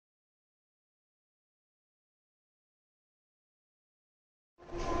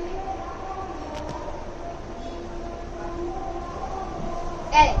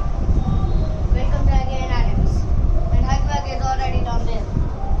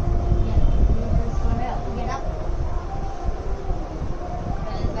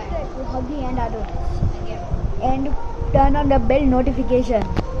and turn on the bell notification.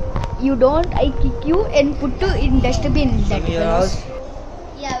 You don't, I kick you and put you in dustbin. That fellows.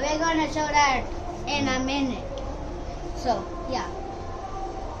 Yeah, we're gonna show that in a minute. So yeah,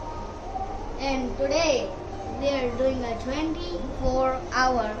 and today we are doing a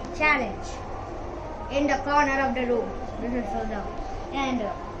 24-hour challenge in the corner of the room. This is so dumb. And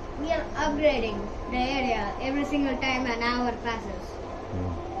we are upgrading the area every single time an hour passes.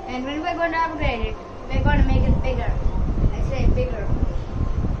 And when we're going to upgrade it, we're going to make it bigger. I say bigger.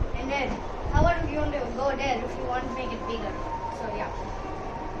 And then, however you want to go there if you want to make it bigger. So yeah.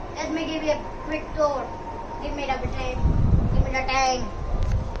 Let me give you a quick tour. Give me the tank. Give me the tank.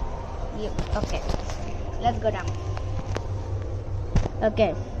 Yep. Okay. Let's go down.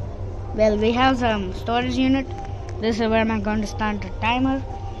 Okay. Well, we have some storage unit. This is where I'm going to start the timer.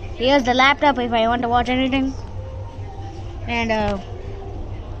 Here's the laptop if I want to watch anything. And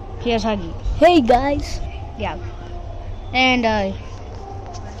here's Huggy. Hey guys. Yeah. And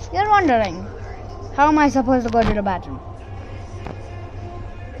you're wondering, how am I supposed to go to the bathroom?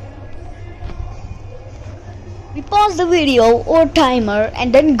 We pause the video or timer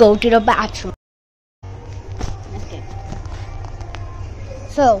and then go to the bathroom. Okay.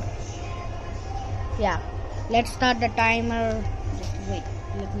 So, yeah. Let's start the timer. Just wait.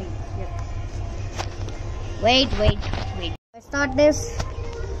 Let me. Yeah. Wait. I start this.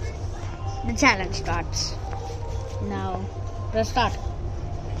 The challenge starts. Now, press start.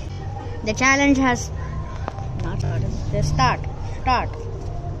 The challenge has not started. Just start.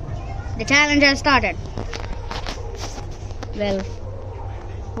 The challenge has started. Well,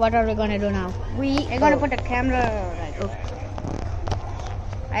 what are we gonna do now? We are gonna put the camera right. Okay.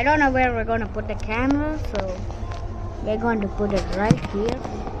 I don't know where we're gonna put the camera, so we're going to put it right here.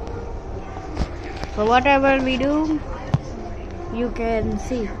 So whatever we do, you can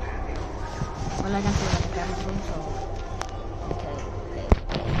see. Well, I can see where the camera's from, so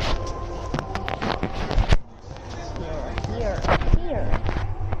here.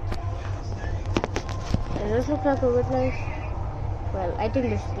 Does this look like a good place? Well, I think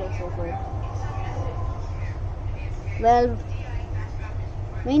this place is good. Well,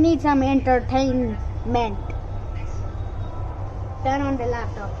 we need some entertainment. Turn on the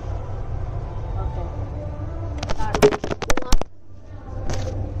laptop. Okay.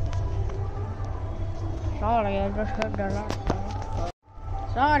 Sorry, I just hit the laptop.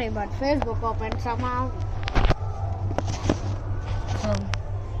 Sorry, but Facebook opened somehow. So,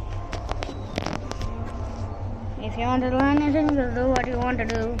 if you want to do anything, just do what you want to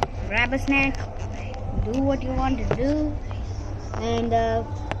do. Grab a snack. Do what you want to do. And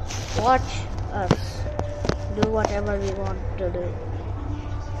watch us do whatever we want to do.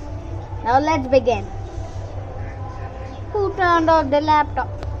 Now let's begin. Who turned off the laptop?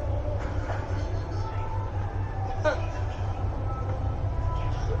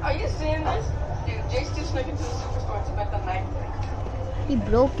 Are you seeing this? Dude, Jace just snuck into the superstore to spend the night there. He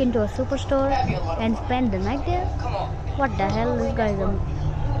broke into a superstore and spent the night there? Come on. What the hell? This guy is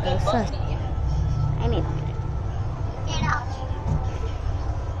a sus. I need to get out.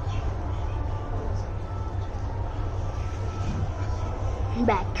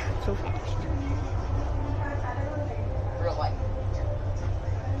 Back so fast. Real life.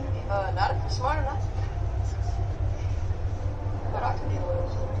 Not if you're smart enough. But I can deal with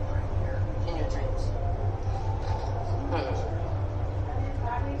it. In your dreams.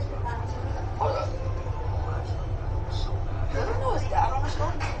 Hold up. Does he know his dad on the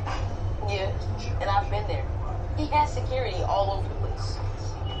store? Yeah, and I've been there. He has security all over the place.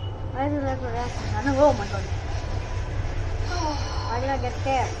 Why did I react? Oh my god. Why did I get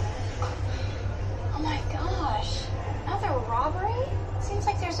scared? Oh my gosh. Another robbery? Seems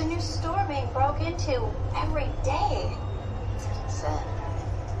like there's a new store being broke into every day. Sad.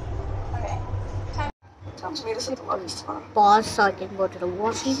 Okay. Time for me to sleep a lot tomorrow. Pause so I can go to the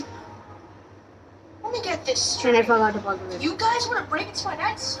washing. Let me get this And I straight. forgot to pause the video. You guys want to break into my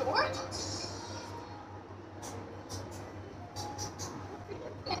dad's store?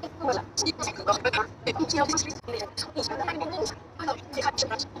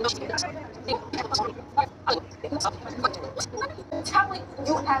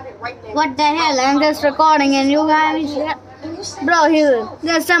 You have it right there. What the hell? I'm just recording and you guys... Bro, here,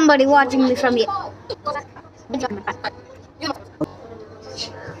 there's somebody watching me from here.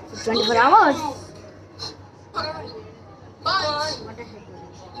 24 hours. But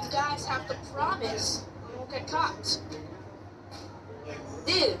you guys have to promise you won't get caught.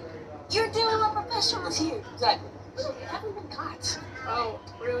 Dude, You're dealing with professionals here. exactly. You haven't been caught. Oh,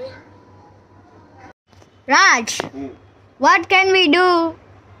 really? Raj, what can we do?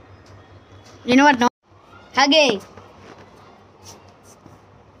 You know what? No. Huggy,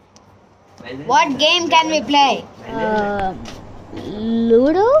 what game can we play?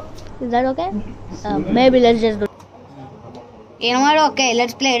 Ludo? Is that okay? Maybe let's just do. You know what? Okay,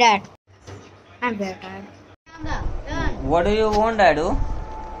 let's play that. I'm very tired. Done. What do you want, Dadu?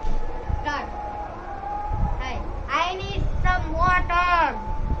 Start. Hi. I need some water.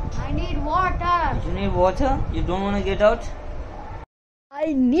 I need water. You need water? You don't want to get out?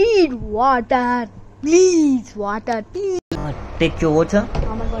 I need water. Please, water, please. Take your water.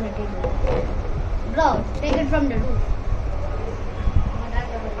 How am I going to take it? Bro, take it from the roof. Oh,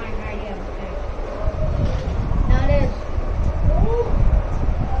 that's a fine idea. Okay. Now it is.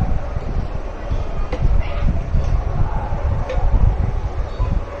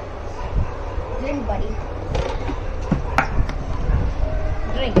 Drink, buddy.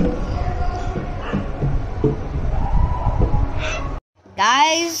 Drink.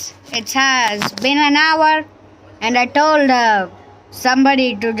 Guys, it has been an hour and I told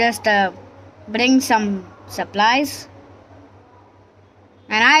somebody to just bring some supplies.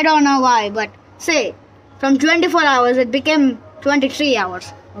 And I don't know why, but say, from 24 hours it became 23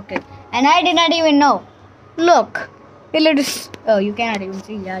 hours. Okay. And I did not even know. Look. It is. Oh, you cannot even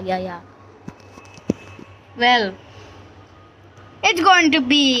see. Yeah. Well, it's going to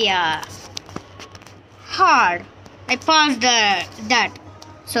be hard. I paused that.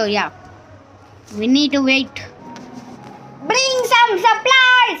 So yeah, we need to wait. Bring some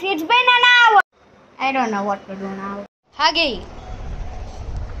supplies. It's been an hour. I don't know what to do now. Huggy,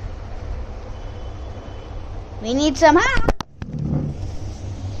 we need some help.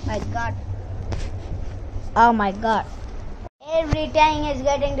 My God. Oh my God. Everything is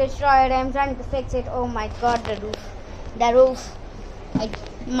getting destroyed. I'm trying to fix it. Oh my God, the roof. The roof.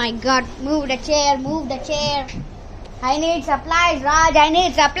 My God, move the chair. I need supplies, Raj. I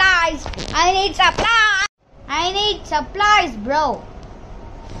need supplies. I need supplies, bro.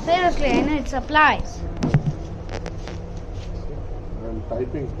 Seriously, I need supplies. I'm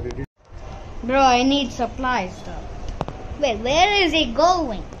typing. Bro, I need supplies, though. Wait, where is he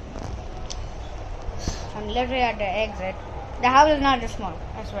going? I'm literally at the exit. The house is not this small.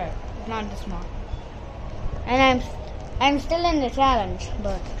 I swear, it's not this small. And I'm still in the challenge,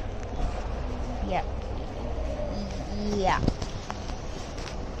 but yeah.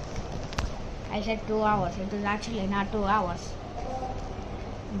 I said 2 hours. It is actually not 2 hours.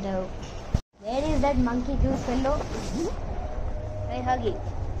 Though. Where is that monkey juice fellow? Hey, Huggy.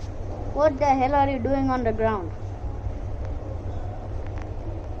 What the hell are you doing on the ground?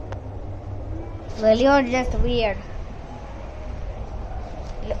 Well, you're just weird.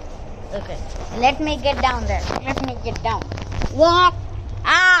 Okay. Let me get down there. Walk.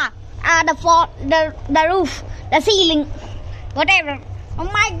 The roof, the ceiling, whatever. Oh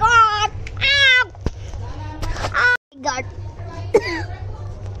my God. Oh my God.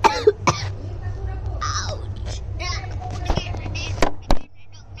 Ouch.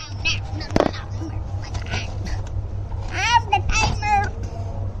 I have the timer.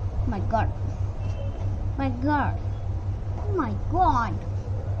 My God. Oh my God.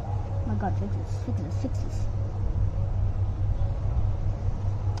 Fix this.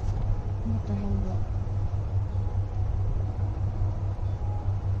 What the hell, bro?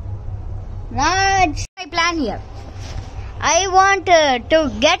 Raj, my plan here. I want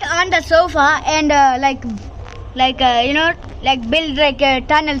to get on the sofa and build like a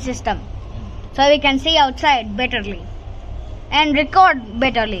tunnel system, so we can see outside betterly and record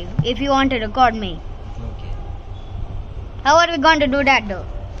betterly. If you want to record me, Okay. how are we going to do that though?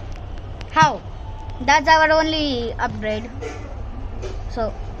 How? That's our only upgrade.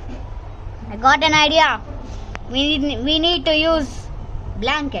 So I got an idea. We need to use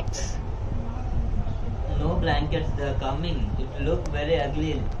blankets. No blankets, they're coming. It look very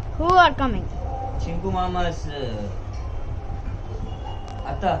ugly. Who are coming? Chinku Mama's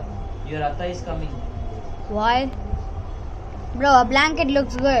Atta. Your Atta is coming. Why? Bro, a blanket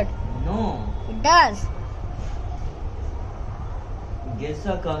looks good. No. It does. Guests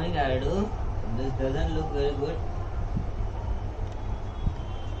are coming, Adu. This doesn't look very good.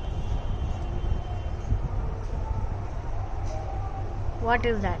 What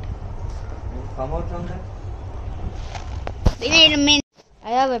is that? Come out from that. We need a minute. I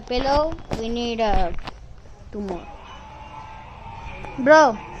have a pillow. We need 2 more.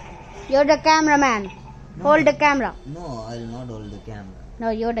 Bro, you're the cameraman. No. Hold the camera. No, I'll not hold the camera. No,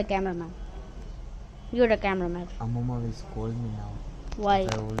 you're the cameraman. Amma will scold me now. Why?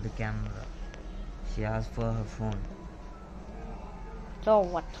 If I hold the camera. She asked for her phone. So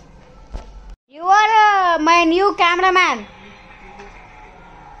what? You are my new cameraman.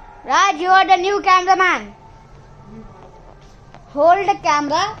 Raj, you are the new cameraman. hold the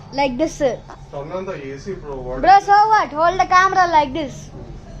camera like this. Turn on the AC, bro. What Bro, is so what? Hold the camera like this.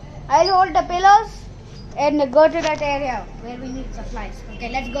 I'll hold the pillows and go to that area where we need supplies. Okay,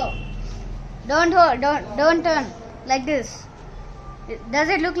 let's go. Don't turn like this. Does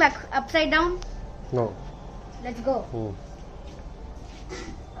it look like upside down? it? No. Let's go.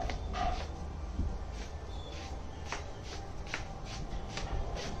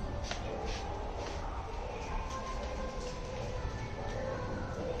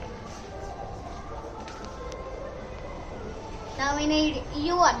 Now we need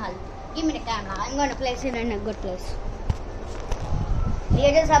you one help. Give me the camera. I'm going to place it in a good place. We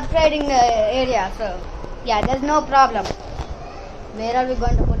are just upgrading the area, so yeah, there's no problem. Where are we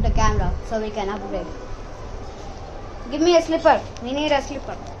going to put the camera so we can upgrade? Give me a slipper. We need a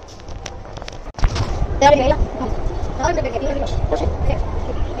slipper.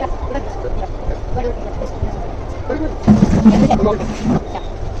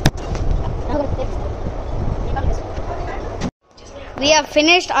 We have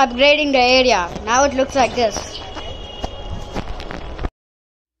finished upgrading the area. Now it looks like this.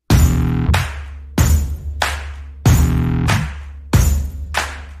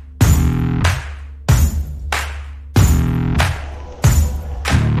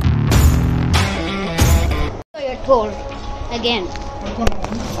 You're told again.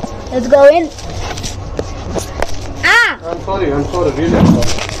 Let's go in. Ah! I'm sorry, really I'm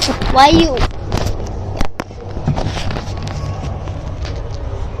sorry. Why you?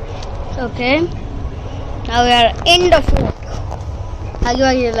 Okay. Now we are in the fort.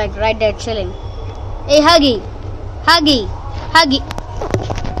 Huggy is like right there chilling. Hey Huggy! Huggy! Huggy!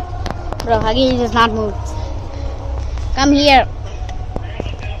 Bro, Huggy does not move. Come here.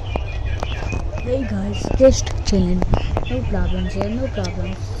 Hey guys, just chilling. No problems here, no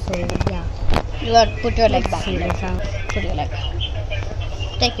problems. So yeah. You got put your leg back. See this out. Put your leg.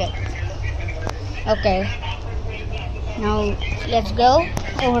 Take it. Okay. Now let's go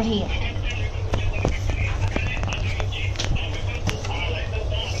over here.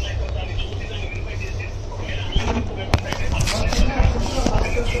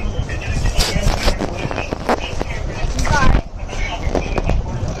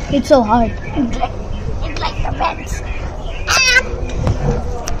 It's so hard. It's like the beds.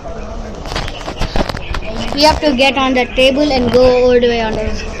 We have to get on the table and go all the way on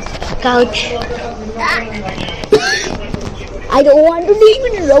the couch. I don't want to deal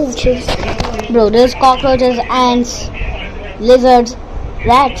with roaches. Bro, there's cockroaches, ants, lizards,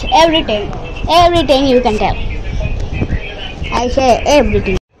 rats, everything. Everything you can tell. I say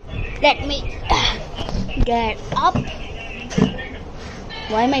everything. Let me get up.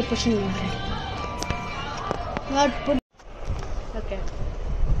 Why am I pushing you? Not put. Okay.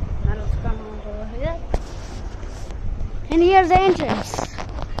 Now let's come over here. And here's the entrance,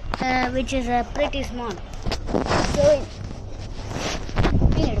 which is pretty small. So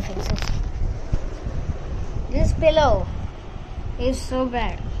we need to fix this. This pillow is so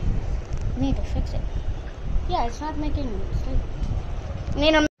bad. We need to fix it. Yeah, it's not making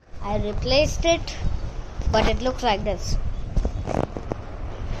it. I replaced it, but it looks like this.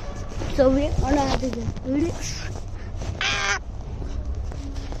 So we're gonna have to do this.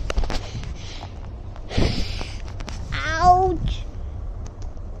 Ouch!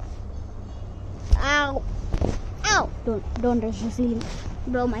 Ow! Ow! Don't touch the ceiling.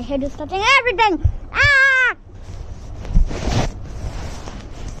 Bro, my head is touching everything! Ah!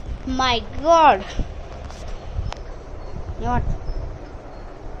 My God! You know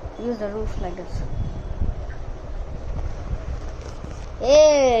what? Use the roof like this.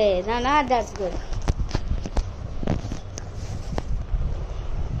 Hey, no, not that's good.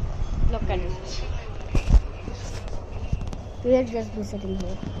 Look at this. We'll just be sitting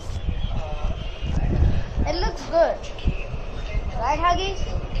here. It looks good. Right, Huggy?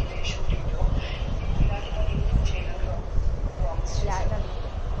 Yeah,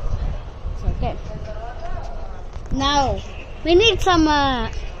 it's okay. Now, we need some, a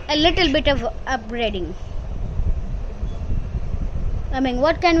little bit of upgrading. I mean,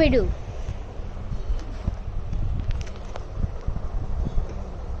 what can we do?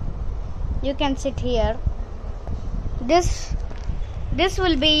 You can sit here. This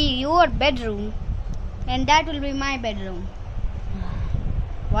will be your bedroom, and that will be my bedroom.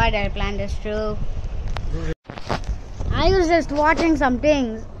 Why did I plan this too? I was just watching some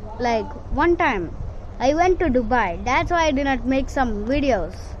things. Like one time, I went to Dubai. That's why I did not make some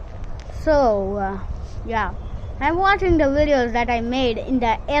videos. So, yeah. I'm watching the videos that I made in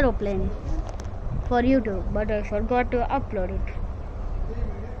the aeroplane for YouTube, but I forgot to upload it.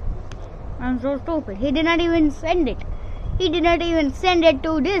 I'm so stupid. He did not even send it. he did not even send it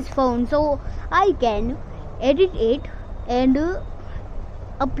to this phone, so I can edit it and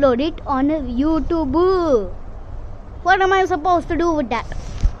upload it on YouTube. What am I supposed to do with that?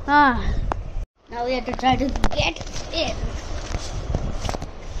 Now we have to try to get in.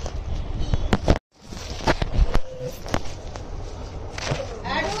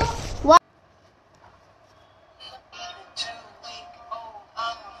 What?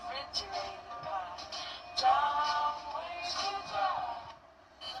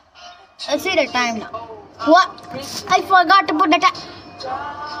 I see the time now. What? I forgot to put the time.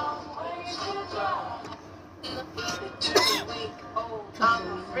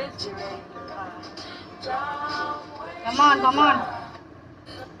 Come on, come on.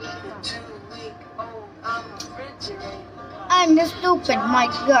 I'm just stupid, my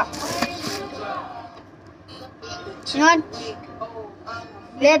God. You know what?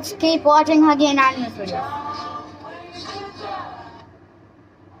 Let's keep watching again on this video.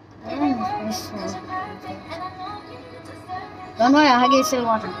 Don't worry, Huggy is still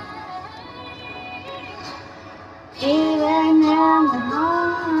watching. Even in the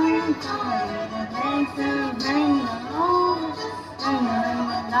morning,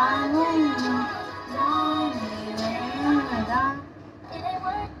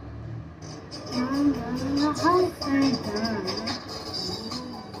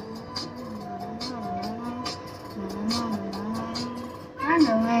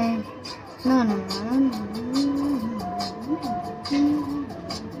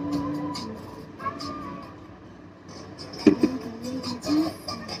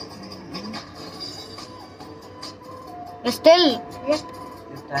 Still, The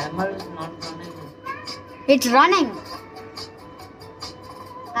timer is not running. it's running.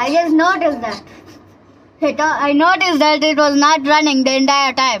 I just noticed that. I noticed that it was not running the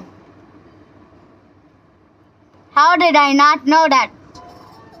entire time. How did I not know that?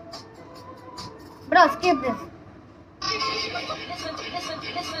 Bro, skip this.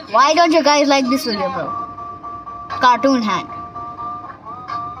 Why don't you guys like this video, bro? Cartoon hand.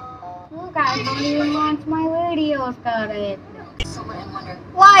 You guys don't even watch my videos, correct?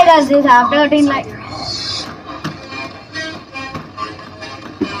 Why does this have 13 likes?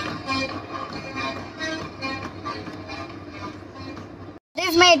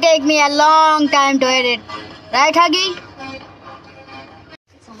 This may take me a long time to edit. Right, Huggy?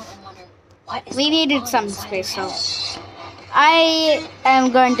 We needed some space, so I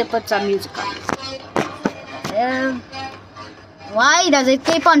am going to put some music on. Why does it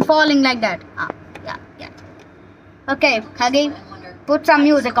keep on falling like that? Yeah. Okay, Huggy, put some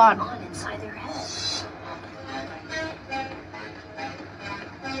music on. On inside their head.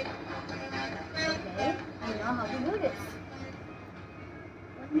 Okay, you know how to do this.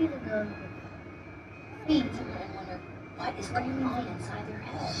 What music goes with? I wonder, what is going on inside their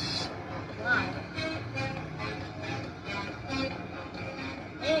head? Wow.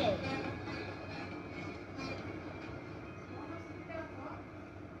 Hey.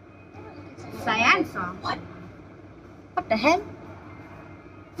 Cyan song. What? What the hell?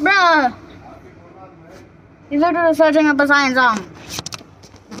 Bruh. He's literally searching up a Cyan song.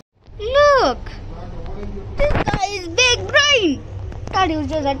 Look. This guy is big brain. Thought he was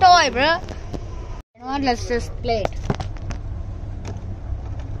just a toy, bruh. You know what? Let's just play it.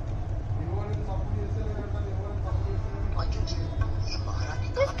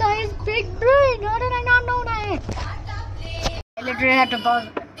 This guy is big brain. How did I not know that? I literally had to pause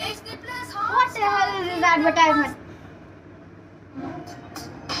it. What the hell is this advertisement?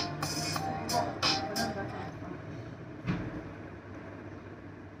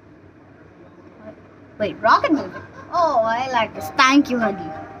 Wait, rocket music? Oh, I like this. Thank you, Huggy.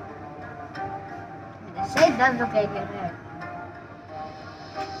 This shade does look like your hair.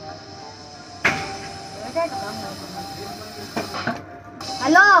 Where did that come from?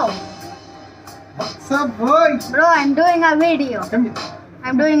 Hello? What's up, boy? Bro, I'm doing a video. Come here.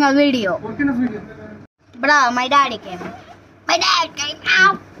 I'm doing a video. What kind of video? Bro, my daddy came. My dad came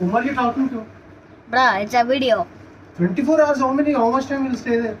out. Whom are you talking to? Bro, it's a video. 24 hours, how much time will you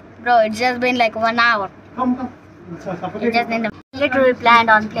stay there? Bro, it's just been like 1 hour. Come. It's It suffocating. just in the literally planned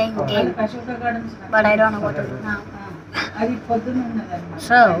on playing a game, but I don't know what to do now.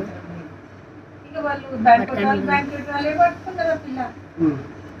 So,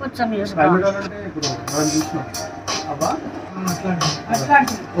 put some music on. Okay.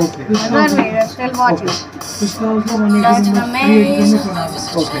 Again, we're still watching. That's the main.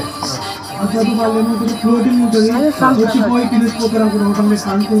 Okay. Floating ఉంటుంది వచ్చిపోయి తెలిసిపోతారు అప్పుడు హోటల్లో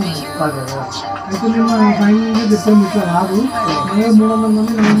కానుతూ అయితే మేము timing చెప్పాము ఇట్లా రాదు 300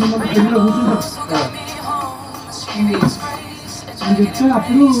 మంది 400 మంది దగ్గర కూర్చుంటాం అని చెప్తే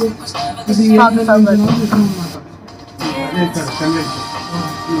అప్పుడు ఇది ఏం జరిగిందో చూసాం అన్నమాట. అదే ఇక్కడ కండెన్స్.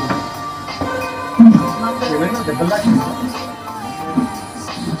 ఏమైనా దెబ్బలు తాకిందా?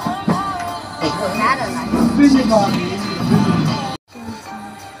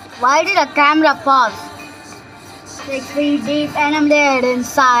 Why did the camera pause? 6 feet deep and I'm dead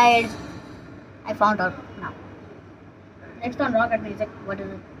inside. I found out now. Next on rocket music. What is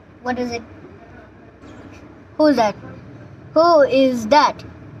it? What is it? Who's that? Who is that?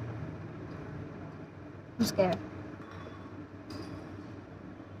 I'm scared.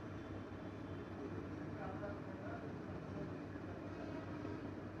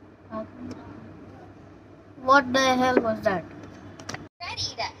 What the hell was that? Ready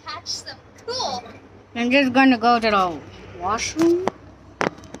to hatch some cool. I'm just gonna go to the washroom.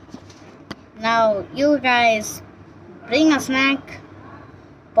 Now, you guys bring a snack,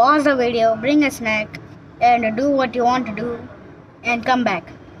 pause the video, bring a snack, and do what you want to do, and come back.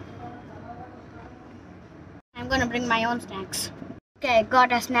 I'm gonna bring my own snacks. Okay, I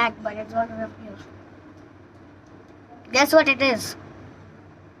got a snack, but it's not up here. Guess what it is?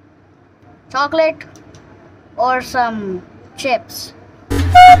 Chocolate or some chips.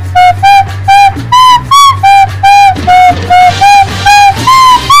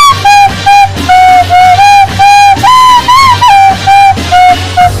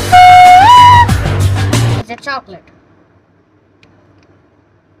 It's a chocolate.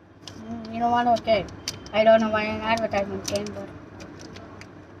 You know what? Okay. I don't know why an advertisement came, but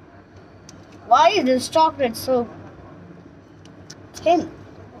why is this chocolate so thin?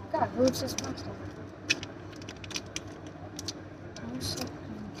 God, who's this monster?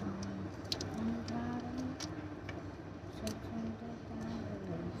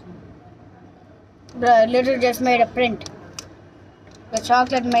 The little just made a print. The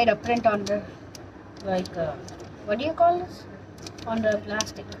chocolate made a print on the, like, what do you call this? On the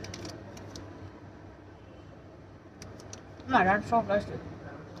plastic. No, that's so plastic.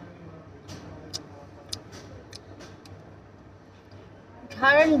 It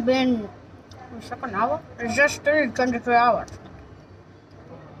hadn't been an hour. It's just still 23 hours.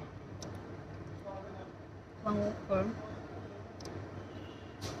 Okay.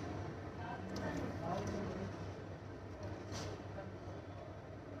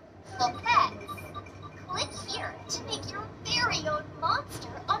 Okay. Click here to make your very own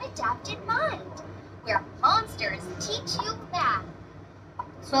monster unadapted mind, where monsters teach you math.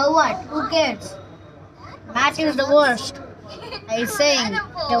 So what? Who cares? Math is the worst. I'm saying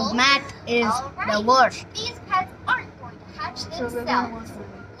the math is the worst. These pets aren't going to hatch themselves.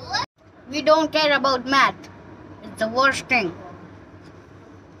 We don't care about math. It's the worst thing.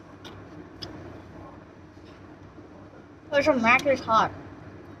 Also, math is hard.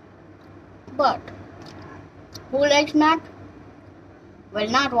 But who likes math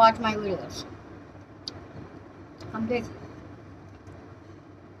will not watch my videos. Completely.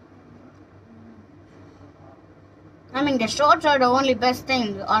 I mean, the shorts are the only best thing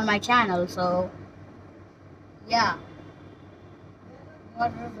on my channel, so yeah.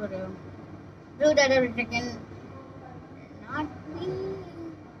 What is video? Do that everything can not be.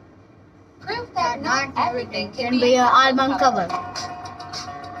 Proof that not everything Can be an album cover.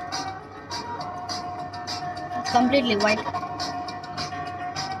 It's completely white.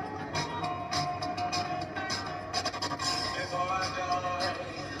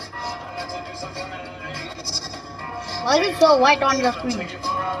 Why is it so white on the screen?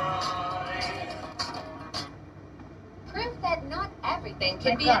 Proof that not everything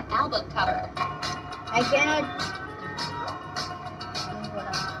can be an album cover. I cannot.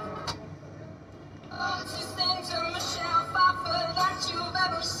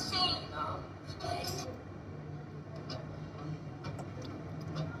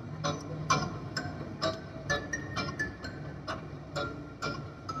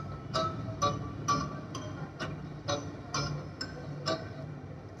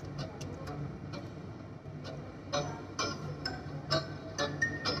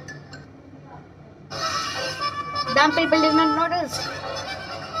 Some people did not notice.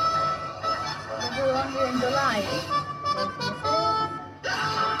 This is only in July.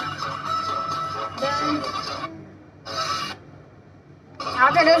 Then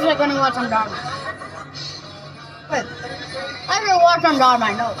after this, we're gonna watch some drama. Wait, I will watch some drama.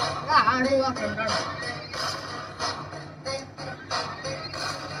 No, yeah, I will watch some drama.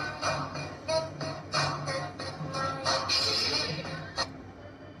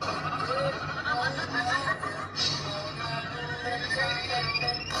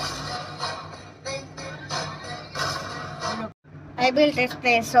 I built this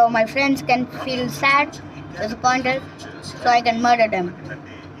place so my friends can feel sad, disappointed, so I can murder them.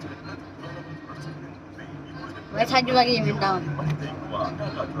 Where's Hajivagi even down?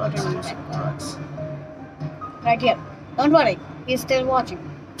 Right here. Don't worry, he's still watching.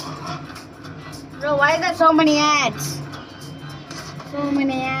 Bro, why is there so many ads? So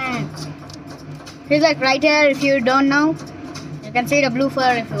many ads. He's like right here if you don't know. You can see the blue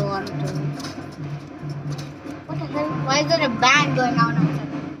fur if you want to. What the hell? Why is there a band going on outside?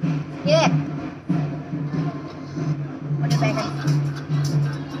 Yeah. What is that?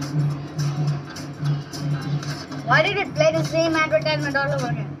 Why did it play the same advertisement all over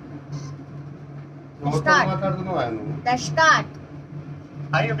again? The start.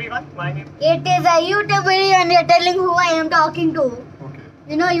 Hi everyone, my name It is a YouTube video and you're telling who I am talking to. Okay.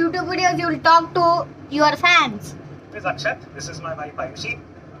 You know, YouTube videos you'll talk to your fans. is Akshat. This is my wife Ayushi.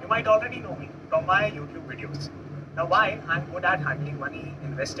 You might already know me from my YouTube videos. Now why? I'm good at handling money,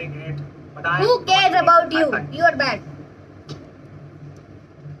 investing it, but I Who cares about you? You are bad.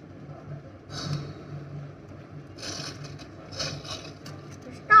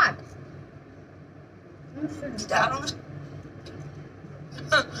 Start. Dad on this?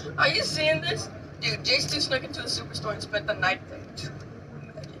 Are you seeing this? Dude, J2 snuck into the superstore and spent the night there.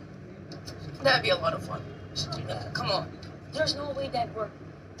 That'd be a lot of fun. Just do that. Come on. There's no way that worked.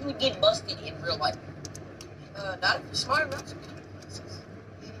 You would get busted in real life. Not if you're smart enough.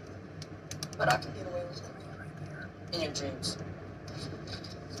 But I can get away with it right there. In your dreams.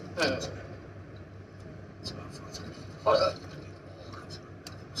 Hold up.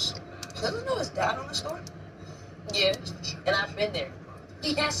 Doesn't know his dad on the store? Yeah, and I've been there.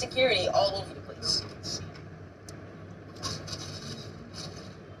 He has security all over the place.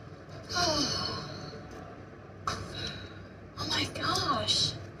 Oh my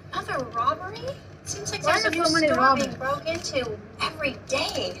gosh. Another robbery? Seems like Why there's a are new so many store robbing? being broke into every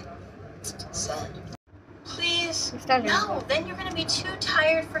day. Sad. Please. Start No, then you're gonna be too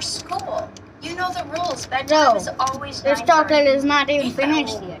tired for school. You know the rules. Bedtime No, is always this 9:30. chocolate is not even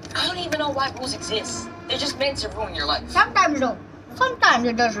finished No, yet. I don't even know why rules exist. They're just meant to ruin your life. Sometimes no. Sometimes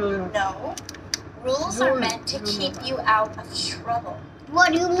it does ruin. No. Rules are meant to keep you out of trouble.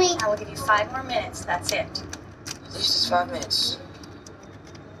 What do you mean? I will give you 5 more minutes. That's it. At least it's 5 minutes.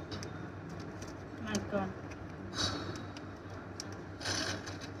 My God.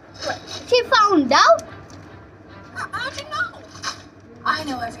 What? She found out? How'd you know? I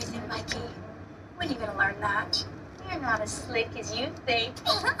know everything, Mikey. When are you gonna learn that? You're not as slick as you think.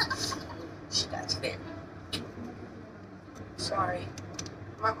 That's fair. Sorry.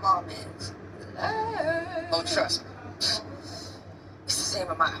 My mom is. Oh, trust me. It's the same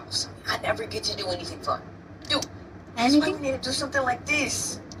at my house. I never get to do anything fun. Dude, that's why we Anything? need to do something like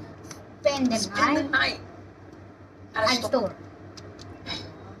this. Spend the Spend the night night at a at store.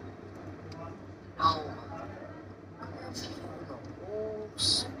 No. Curfew, no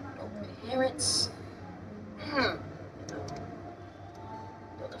rules, no parents.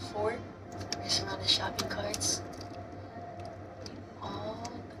 Build a fort, race around the shopping carts. Eat all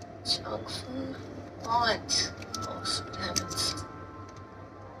the junk food we want. Oh, sweet heavens.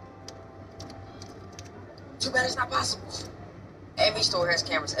 Too bad it's not possible. Every store has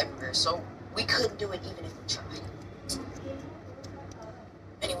cameras everywhere, so we couldn't do it even if we tried.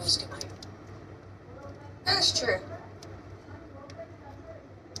 Anyways, good night. That's true.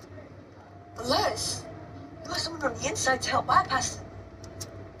 Unless someone on the inside to help bypass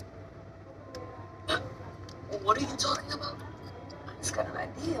it. What are you talking about? I just got an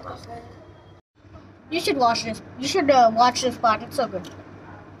idea, my friend. You should watch this. You should watch this part. It's so good.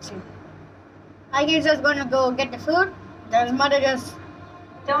 See. Mikey's just gonna go get the food. His mother just,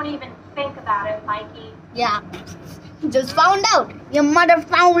 Don't even think about it, Mikey. yeah, just found out. Your mother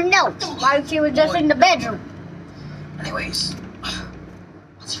found out while she was just in the bedroom. Anyways,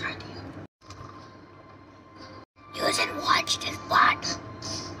 what's your idea? You should watch this part.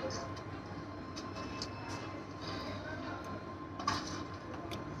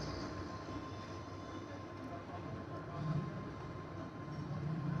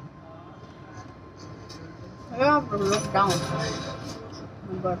 You have to look down. Oh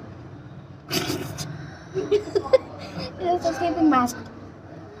my God. It's a sleeping mask.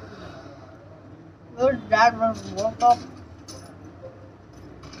 Your dad was woke up.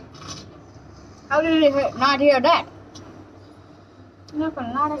 How did he not hear that? Look,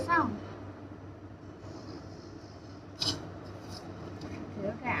 not a sound.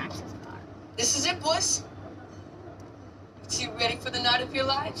 Look at access card. This is it, boys. You ready for the night of your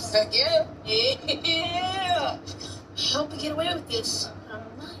lives? Heck yeah. Yeah. Hope we get away with this. I'm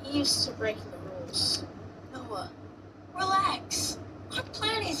not used to breaking the rules. Noah, relax. Our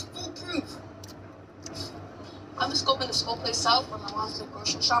plan is foolproof. I've been scoping this whole place out when my mom's like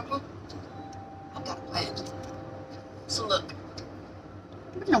grocery shopping. I've got a plan. So look,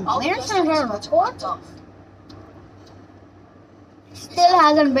 No, all the we're best not things gonna about to record. marked off. Still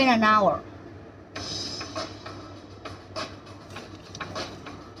hasn't been an hour.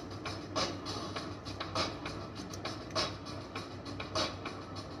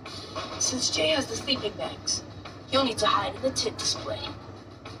 Since Jay has the sleeping bags, he'll need to hide in the tent display.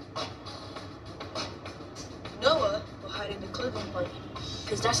 Noah will hide in the clothing buggy,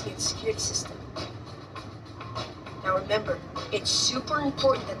 because that's near the security system. Now remember, it's super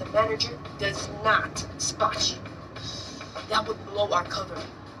important that the manager does not spot you. That would blow our cover.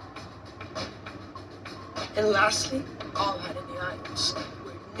 And lastly, I'll hide in the aisles,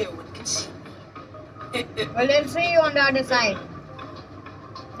 where no one can see me. Well, let's see you on the other side.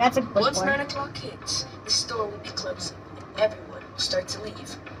 That's a good Once point. 9 o'clock hits, the store will be closing, and everyone will start to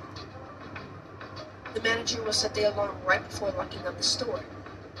leave. The manager will set the alarm right before locking up the store.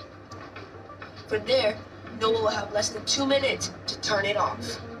 From there, Noah will have less than 2 minutes to turn it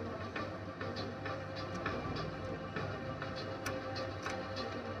off.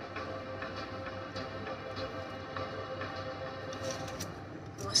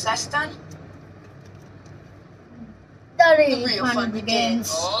 Once that's done, The the real fun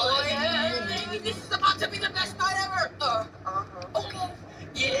begins. Oh yeah, this is about to be the best night ever. Okay.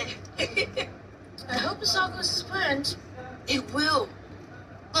 Yeah. I hope this all goes as planned. It will.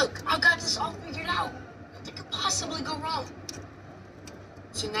 Look, I got this all figured out. Nothing could possibly go wrong.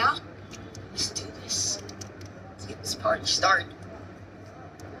 So now, let's do this. Let's get this party started.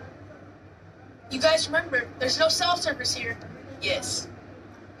 You guys remember, there's no cell service here. Yes.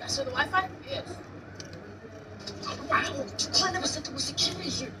 You guys saw the Wi-Fi? Yes. Wow, I never said there was security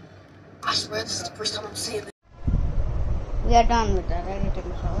here. I swear this is the first time I'm seeing this. We are done with that editing,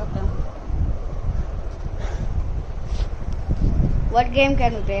 so what the? What game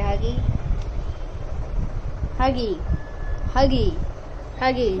can we play, Huggy? Huggy. Huggy.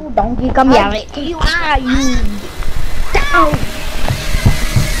 Huggy. You donkey, come here. You are you. Down.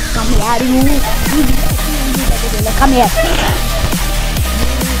 Come here, you. Come here.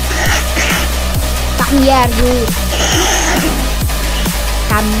 Come here, you.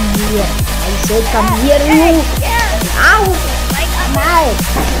 Come here. I said come here, you. Ow. Come on.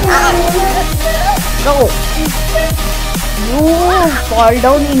 Go. You fall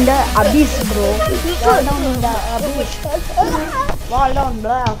down in the abyss, bro. Fall down in the abyss. Fall down,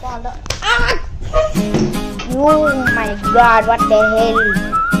 bro. Fall down. Oh my god, what the hell?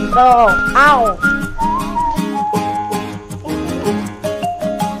 Bro, ow.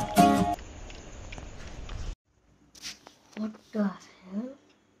 What the hell?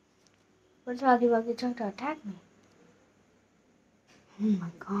 What's Huggy Wuggy trying to attack me? Oh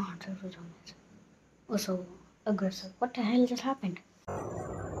my god, that was amazing. Oh, so aggressive. What the hell just happened?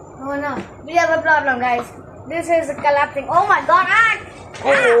 Oh no, we have a problem, guys. This is collapsing. Oh my god,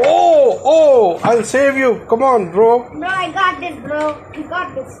 I'll save you. Come on, bro. Bro, I got this, bro. You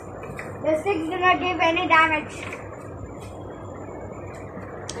got this. The sticks do not give any damage.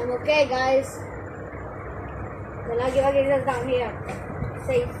 I'm okay, guys. The Huggy Wuggy is just down here.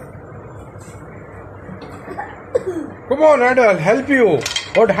 Safe. Come on, Ada, I'll help you.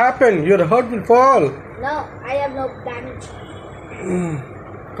 What happened? Your heart will fall. No, I have no damage.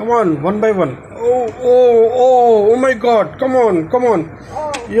 Come on, one by one. Oh my god. Come on.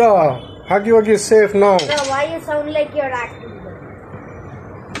 Oh. Yeah, Huggy Wuggy is safe now. Bro, why you sound like you're acting?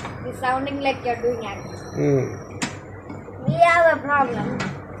 You're sounding like you're doing acting. We have a problem.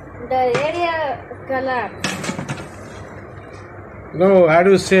 The area collapsed. No,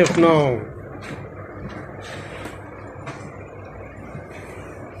 Adu is safe now.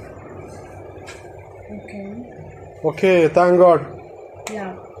 Okay, thank God.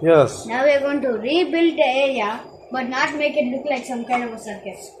 Yeah. Yes. Now we are going to rebuild the area, but not make it look like some kind of a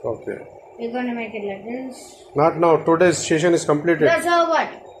circus. Okay. We're going to make it like this. Not now. Today's session is completed. That's all what?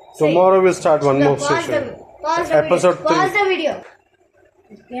 Tomorrow we'll start one more Pause session. Pause the Episode video. Pause 3. the video.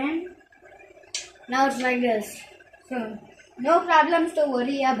 Okay. Now it's like this. So, no problems to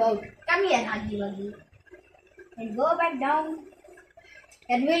worry about. Come here, Huggy Wuggy. And go back down.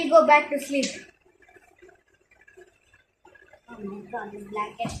 And we'll go back to sleep. Oh my god, this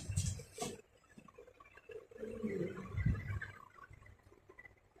blanket.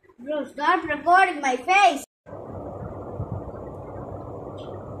 Bro, stop recording my face.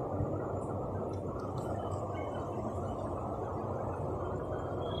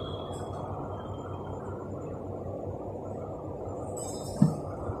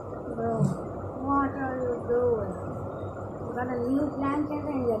 Bro, what are you doing? You got a new blanket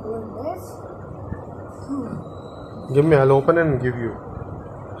and you're doing this? Give me, I'll open and give you.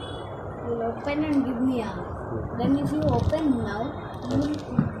 You'll open and give me a. Then if you open now, you will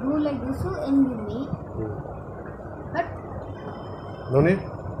do like this and give me. But No need?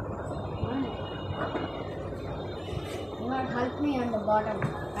 you not help me on the bottom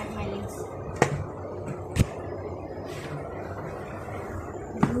at my legs.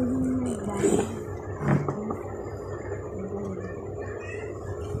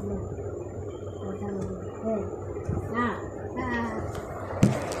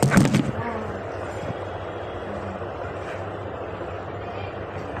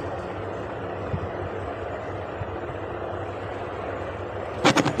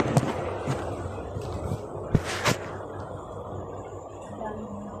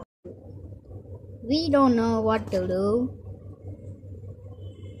 We don't know what to do.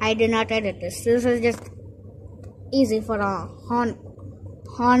 I did not edit this. This is just easy for a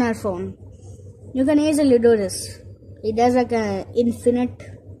Honor phone. You can easily do this. It does like a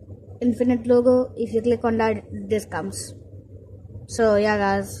infinite logo. If you click on that, this comes. So yeah,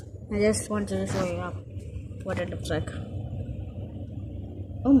 guys, I just wanted to show you what it looks like.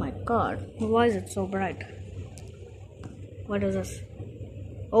 Oh my god, why is it so bright? What is this?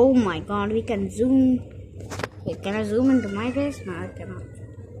 Oh my god, we can zoom. Wait, can I zoom into my face? No, I cannot.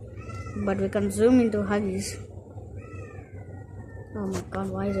 But we can zoom into Huggies. Oh my god,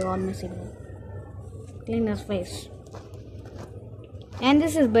 why is it all missing? Clean his face. And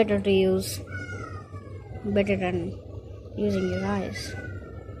this is better to use. Better than using his eyes.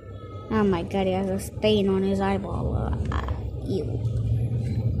 Oh my god, he has a stain on his eyeball. Ew.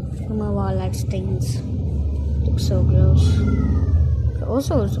 Remove all that stains. Looks so gross.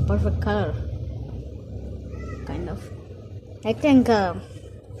 Also, it's a perfect color. Kind of. I think, yeah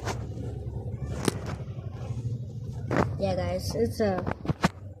guys,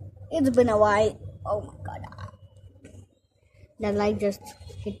 it's been a while. Oh my god. The light just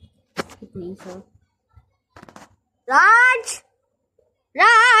hit me, so. Raj!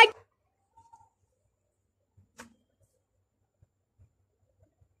 Raj!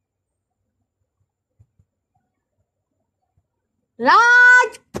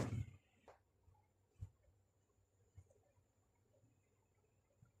 Raj!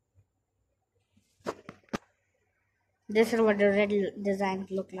 This is what the red design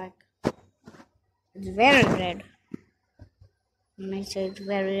look like. It's very red. And I say it's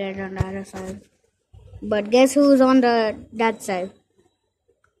very red on the other side. But guess who's on that side?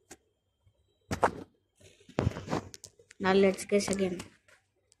 Now let's guess again.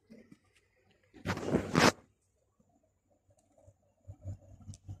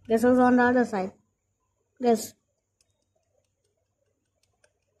 Guess who's on the other side? Guess.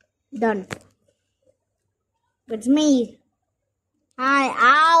 Done. It's me. Hi,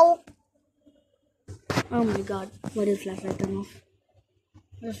 ow. Oh my god. Why did flashlight turn off?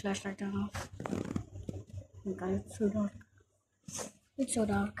 Why did flashlight turn off? Oh my god, it's so dark. It's so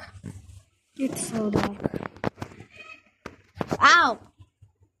dark. It's so dark. Ow!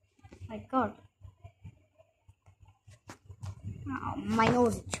 My god. Ow, my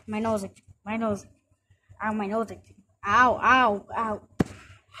nose itch. My nose itch. My nose. Ow, my nose itch. Ow, ow, ow.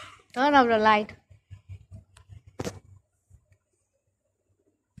 Turn off the light.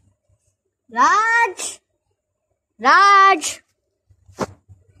 Raj! Raj!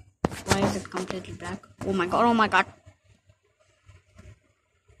 Why is it completely black? Oh my god, oh my god.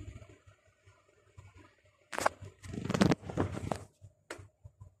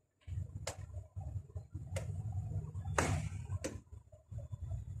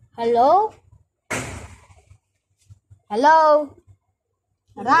 Hello? Hello?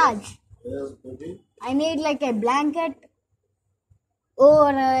 Raj? Yes, baby. I need like a blanket or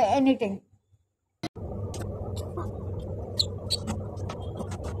anything.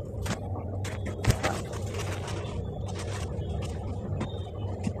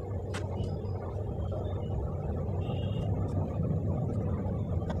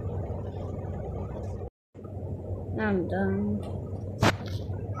 I'm done.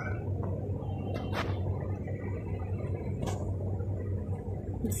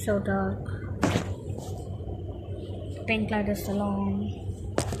 It's so dark. Pink light is still on.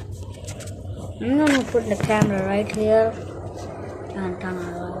 I'm gonna put the camera right here and turn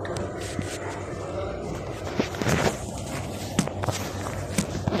on the light.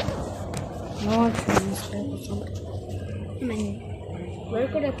 No one's or something. I mean, where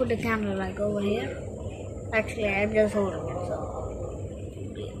could I put the camera? Like over here? Actually, I'm just holding it, so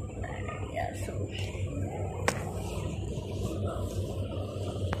yeah, so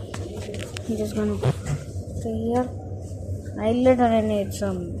I'm just gonna stay here. I literally need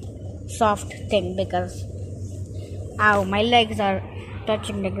some soft thing because Ow, my legs are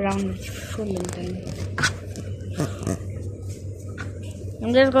touching the ground. Feeling thing.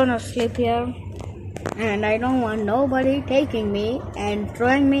 I'm just gonna sleep here. And I don't want nobody taking me and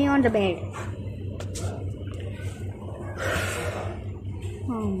throwing me on the bed.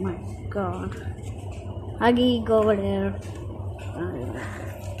 Oh my god. Huggy, go over there.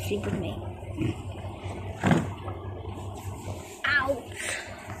 Sleep with me. Ouch.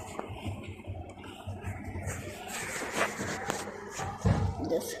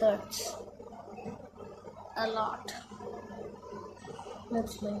 This hurts a lot.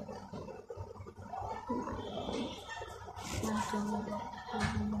 Let's play.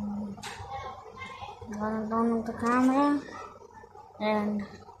 Gonna turn off the camera and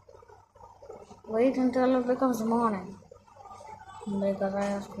wait until it becomes morning because I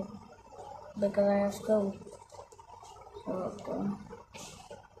have school. So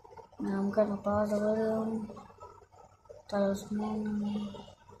now I'm gonna pause the video till it's morning.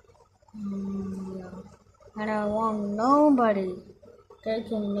 Yeah. And I want nobody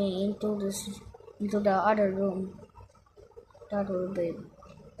taking me into the other room. That would be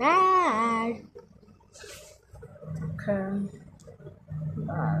bad. Okay.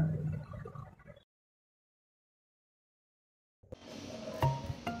 Bye.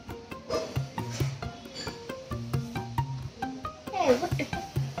 Hey, what the heck?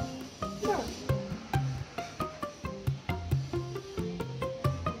 No.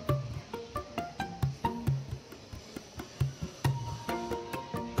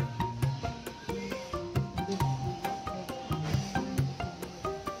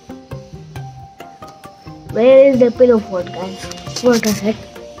 Where is the pillow fort, guys? What the heck?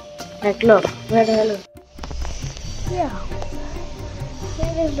 Like, look, where the hell is it? Yeah.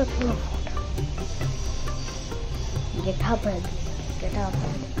 Where is the pillow fort? Get up, Ed. Get up,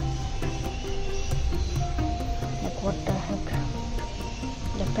 Ed. Like, what the heck?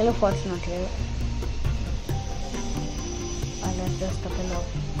 The pillow fort's not here. Oh, that's just the pillow.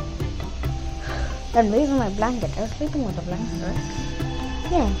 Then where's my blanket? I was sleeping with a blanket, right?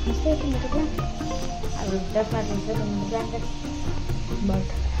 Yeah, I'm sleeping with a blanket. I was definitely sleeping in the blanket, but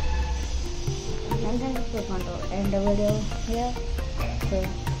I'm just going to end the video here. So,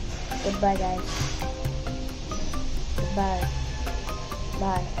 goodbye, guys. Goodbye.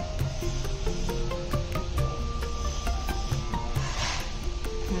 Bye.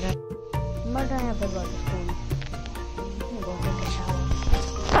 But I have to go to school. I'm going to take a shower.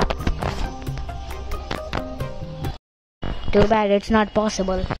 Too bad it's not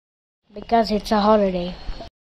possible because it's a holiday.